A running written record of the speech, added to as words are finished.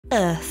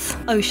Earth,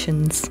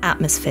 oceans,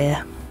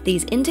 atmosphere.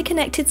 These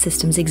interconnected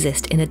systems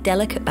exist in a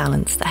delicate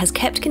balance that has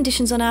kept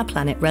conditions on our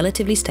planet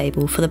relatively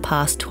stable for the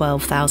past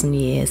 12,000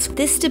 years.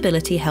 This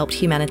stability helped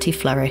humanity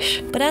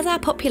flourish. But as our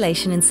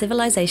population and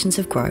civilizations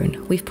have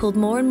grown, we've pulled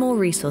more and more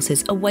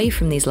resources away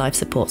from these life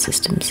support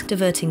systems,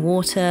 diverting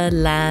water,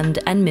 land,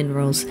 and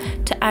minerals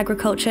to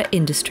agriculture,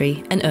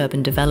 industry, and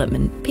urban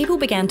development. People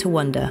began to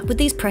wonder, would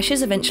these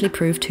pressures eventually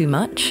prove too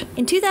much?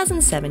 In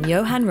 2007,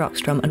 Johan,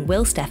 Rockström, and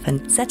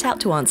Steffen set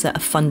out to answer a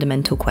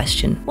fundamental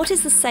question. What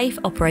is the safe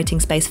operating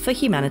space for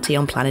humanity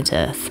on planet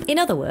Earth? In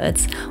other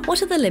words,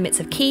 what are the limits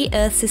of key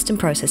Earth system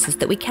processes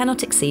that we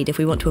cannot exceed if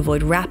we want to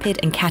avoid rapid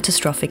and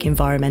catastrophic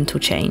environmental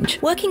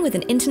change? Working with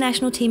an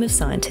international team of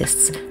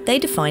scientists, they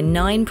defined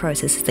 9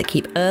 processes that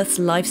keep Earth's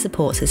life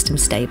support system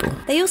stable.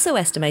 They also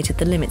estimated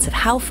the limits of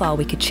how far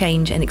we could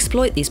change and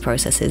exploit these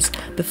processes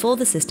before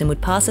the system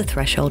would pass a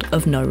threshold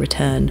of no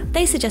return.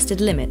 They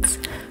suggested limits,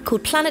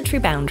 called planetary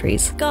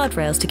boundaries,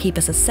 guardrails to keep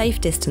us a safe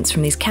distance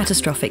from these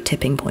catastrophic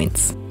tipping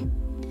points.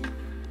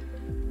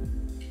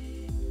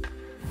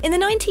 In the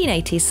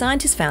 1980s,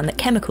 scientists found that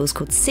chemicals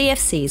called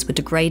CFCs were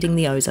degrading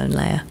the ozone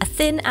layer, a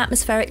thin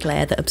atmospheric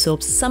layer that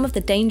absorbs some of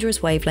the dangerous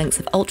wavelengths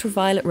of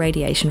ultraviolet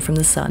radiation from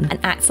the sun and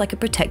acts like a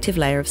protective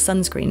layer of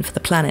sunscreen for the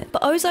planet.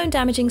 But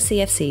ozone-damaging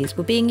CFCs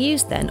were being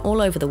used then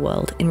all over the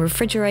world in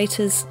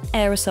refrigerators,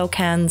 aerosol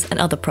cans, and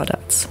other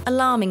products.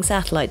 Alarming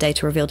satellite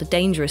data revealed a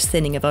dangerous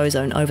thinning of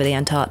ozone over the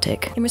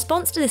Antarctic. In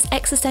response to this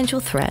existential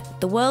threat,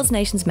 the world's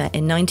nations met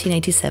in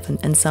 1987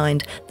 and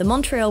signed the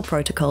Montreal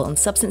Protocol on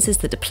substances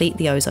that deplete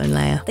the ozone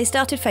layer. They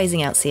started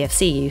phasing out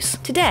CFC use.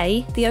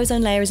 Today, the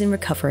ozone layer is in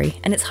recovery,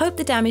 and it's hoped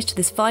the damage to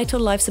this vital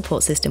life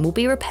support system will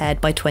be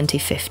repaired by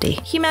 2050.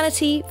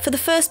 Humanity, for the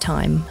first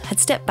time, had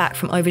stepped back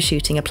from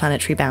overshooting a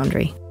planetary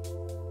boundary.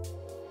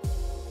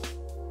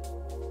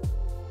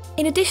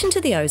 In addition to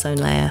the ozone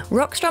layer,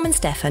 Rockström and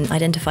Steffen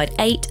identified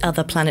 8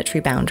 other planetary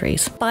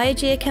boundaries: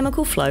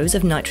 biogeochemical flows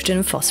of nitrogen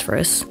and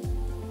phosphorus,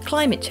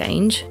 climate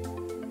change,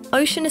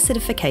 ocean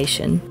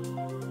acidification,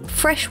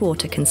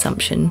 freshwater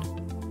consumption,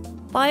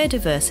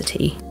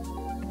 biodiversity,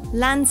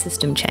 land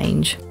system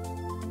change,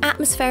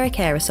 atmospheric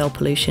aerosol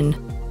pollution,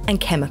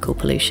 and chemical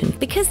pollution.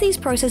 Because these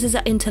processes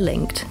are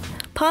interlinked,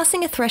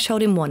 passing a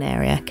threshold in one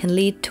area can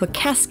lead to a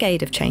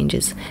cascade of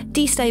changes,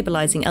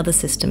 destabilising other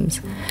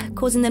systems,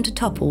 causing them to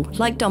topple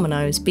like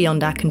dominoes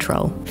beyond our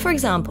control. For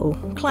example,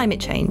 climate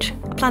change,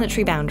 a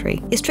planetary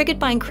boundary, is triggered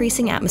by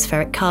increasing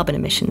atmospheric carbon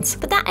emissions.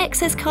 But that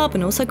excess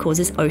carbon also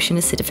causes ocean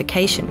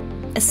acidification,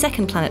 a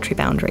second planetary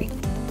boundary,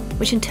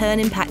 which in turn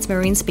impacts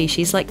marine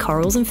species like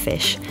corals and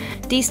fish,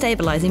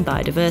 destabilising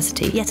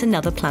biodiversity, yet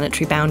another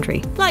planetary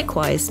boundary.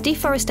 Likewise,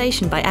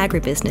 deforestation by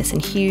agribusiness in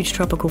huge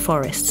tropical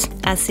forests,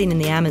 as seen in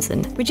the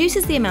Amazon,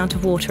 reduces the amount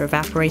of water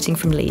evaporating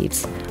from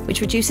leaves,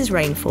 which reduces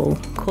rainfall,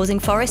 causing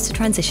forests to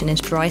transition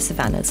into dry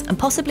savannas and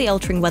possibly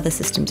altering weather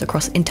systems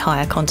across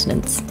entire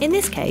continents. In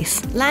this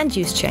case, land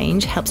use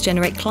change helps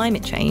generate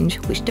climate change,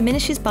 which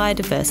diminishes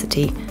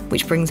biodiversity,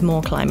 which brings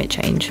more climate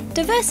change.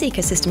 Diverse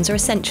ecosystems are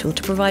essential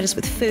to provide us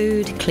with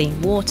food, clean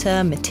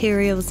water,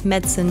 materials,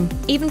 medicine,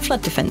 even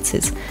flood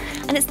defences.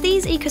 And it's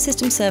these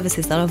ecosystem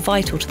services that are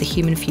vital to the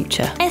human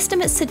future.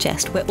 Estimates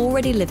suggest we're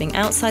already living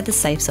outside the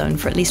safe zone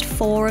for at least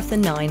 4 of the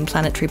 9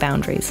 planetary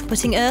boundaries,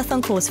 putting Earth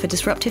on course for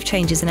disruptive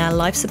changes in our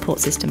life support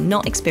system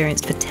not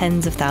experienced for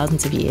tens of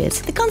thousands of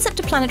years. The concept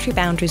of planetary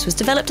boundaries was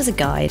developed as a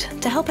guide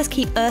to help us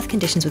keep Earth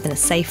conditions within a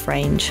safe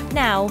range.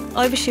 Now,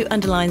 overshoot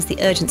underlines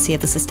the urgency of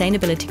the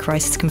sustainability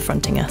crisis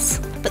confronting us.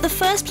 But the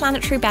first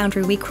planetary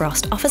boundary we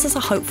crossed offers us a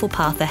hopeful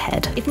path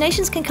ahead. If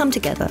nations can come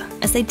together,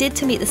 as they did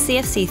to meet the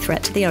CFC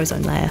threat to the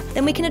ozone layer,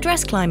 then we can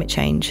address climate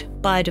change,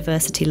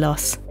 biodiversity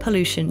loss,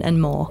 pollution,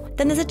 and more.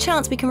 Then there's a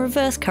chance we can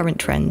reverse current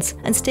trends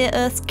and steer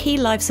Earth's key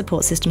life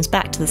support systems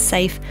back to the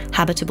safe,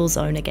 habitable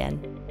zone again.